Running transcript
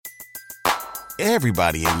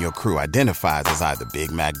Everybody in your crew identifies as either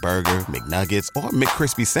Big Mac Burger, McNuggets, or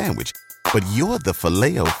McCrispy Sandwich. But you're the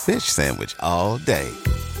Filet-O-Fish Sandwich all day.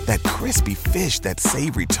 That crispy fish, that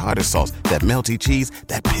savory tartar sauce, that melty cheese,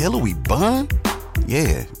 that pillowy bun.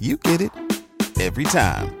 Yeah, you get it. Every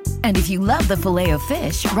time. And if you love the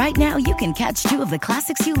Filet-O-Fish, right now you can catch two of the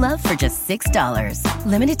classics you love for just $6.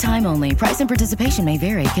 Limited time only. Price and participation may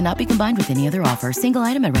vary. Cannot be combined with any other offer. Single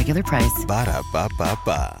item at regular price.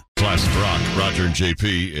 Ba-da-ba-ba-ba. Classic rock. Roger and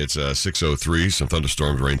JP. It's 6:03. Some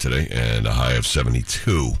thunderstorms, rain today, and a high of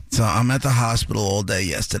 72. So I'm at the hospital all day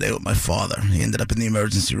yesterday with my father. He ended up in the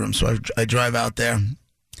emergency room, so I drive out there.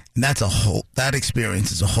 And that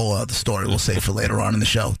experience is a whole other story we'll save for later on in the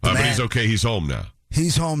show. But he's okay. He's home now.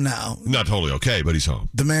 He's home now. Not totally okay, but he's home.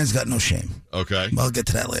 The man's got no shame. Okay. I'll get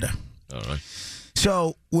to that later. All right.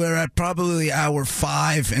 So we're at probably hour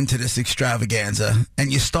 5 into this extravaganza,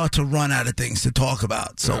 and you start to run out of things to talk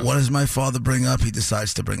about. So What does my father bring up? He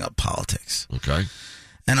decides to bring up politics. Okay.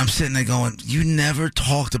 And I'm sitting there going, you never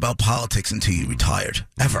talked about politics until you retired.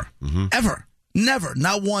 Ever. Mm-hmm. Ever. Never.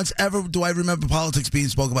 Not once ever do I remember politics being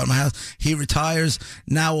spoken about in my house. He retires.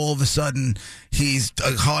 Now all of a sudden he's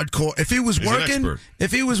a hardcore. If he was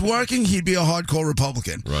working, he'd be a hardcore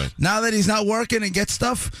Republican. Right. Now that he's not working and gets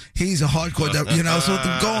stuff, he's a hardcore, so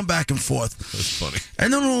they're going back and forth. That's funny.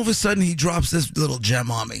 And then all of a sudden he drops this little gem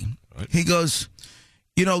on me. Right. He goes,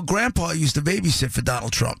 Grandpa used to babysit for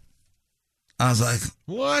Donald Trump. I was like,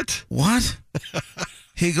 What?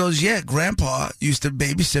 He goes, yeah, Grandpa used to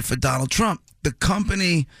babysit for Donald Trump. The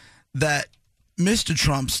company that Mr.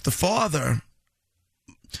 Trump's, the father,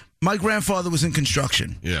 my grandfather was in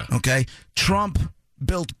construction. Yeah. Okay. Trump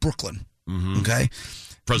built Brooklyn. Mm-hmm. Okay.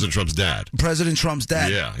 President Trump's dad.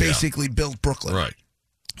 Basically built Brooklyn. Right.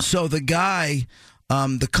 So the guy,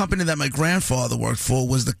 the company that my grandfather worked for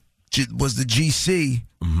was the GC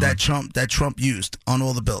that Trump used on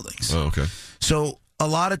all the buildings. Oh, okay. So a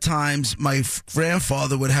lot of times, my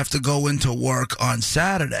grandfather would have to go into work on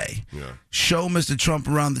Saturday, show Mr. Trump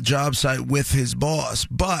around the job site with his boss.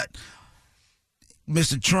 But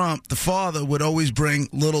Mr. Trump, the father, would always bring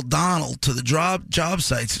little Donald to the job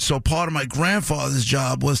sites. So part of my grandfather's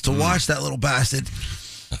job was to watch that little bastard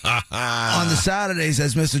on the Saturdays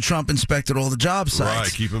as Mr. Trump inspected all the job sites.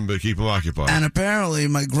 Right, keep him occupied. And apparently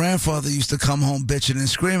my grandfather used to come home bitching and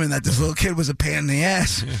screaming that this little kid was a pain in the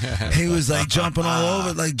ass. He was like jumping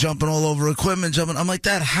all over equipment, I'm like,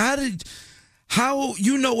 Dad, how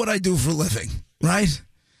you know what I do for a living, right?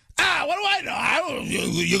 What do I know?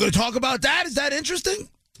 You're going to talk about that? Is that interesting?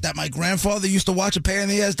 That my grandfather used to watch a pain in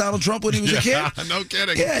the ass Donald Trump when he was a kid? No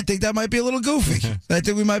kidding. Yeah, I think that might be a little goofy. I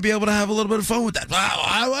think we might be able to have a little bit of fun with that.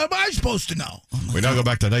 How am I supposed to know? We now go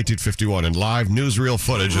back to 1951 and live newsreel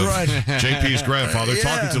footage of JP's grandfather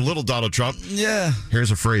talking to little Donald Trump. Yeah. Here's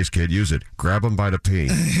a phrase, kid. Use it. Grab him by the pee.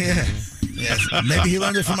 Yeah. Yes. Maybe he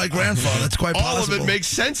learned it from my grandfather. That's quite possible. All of it makes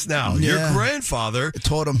sense now. Yeah. Your grandfather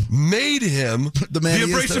taught him, made him the man the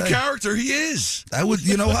abrasive character he is. I would,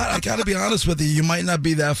 you know what? I got to be honest with you. You might not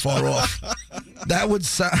be that far off. That would,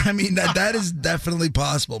 that is definitely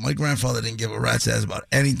possible. My grandfather didn't give a rat's ass about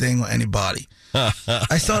anything or anybody.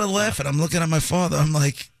 I started laughing. I'm looking at my father. I'm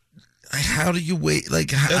like, how do you wait?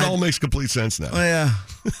 Like, it all makes complete sense now. Oh, yeah.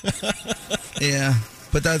 Yeah.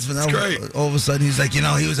 But that's great. All of a sudden, he's like,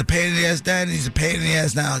 he was a pain in the ass then, and he's a pain in the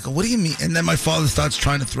ass now. I go, what do you mean? And then my father starts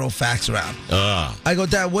trying to throw facts around. I go,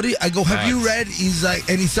 Dad, have you read? He's like,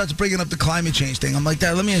 and he starts bringing up the climate change thing. I'm like,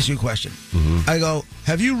 Dad, let me ask you a question. Mm-hmm. I go,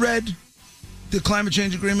 have you read the climate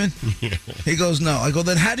change agreement? He goes, no. I go,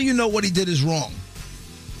 then how do you know what he did is wrong?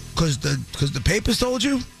 Because the papers told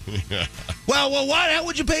you? Yeah. Well, why? How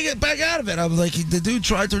would you back out of it? I was like, the dude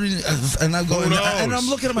tried to read, and I'm going, and I'm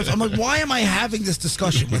looking at I'm like, why am I having this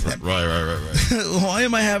discussion with him? Right. Why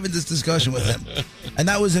am I having this discussion with him? And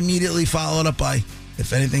that was immediately followed up by,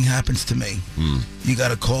 if anything happens to me, you got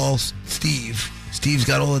to call Steve. Steve's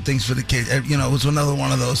got all the things for the kids. It's another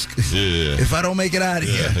one of those. Yeah. If I don't make it out of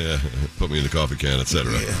here. Put me in the coffee can,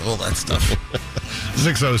 etc. Yeah, all that stuff.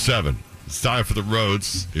 6:07. It's time for the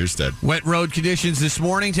roads. Here's Ted. Wet road conditions this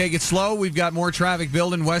morning. Take it slow. We've got more traffic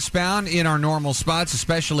building westbound in our normal spots,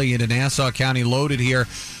 especially into Nassau County, loaded here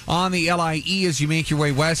on the LIE as you make your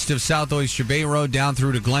way west of South Oyster Bay Road down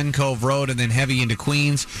through to Glen Cove Road and then heavy into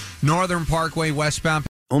Queens. Northern Parkway westbound.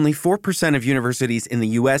 Only 4% of universities in the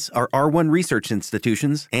U.S. are R1 research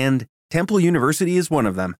institutions, and Temple University is one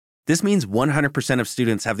of them. This means 100% of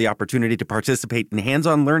students have the opportunity to participate in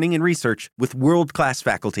hands-on learning and research with world-class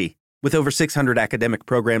faculty. With over 600 academic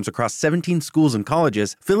programs across 17 schools and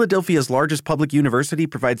colleges, Philadelphia's largest public university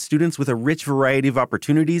provides students with a rich variety of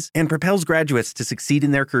opportunities and propels graduates to succeed in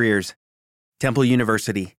their careers. Temple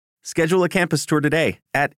University. Schedule a campus tour today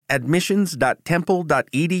at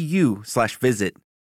admissions.temple.edu/visit.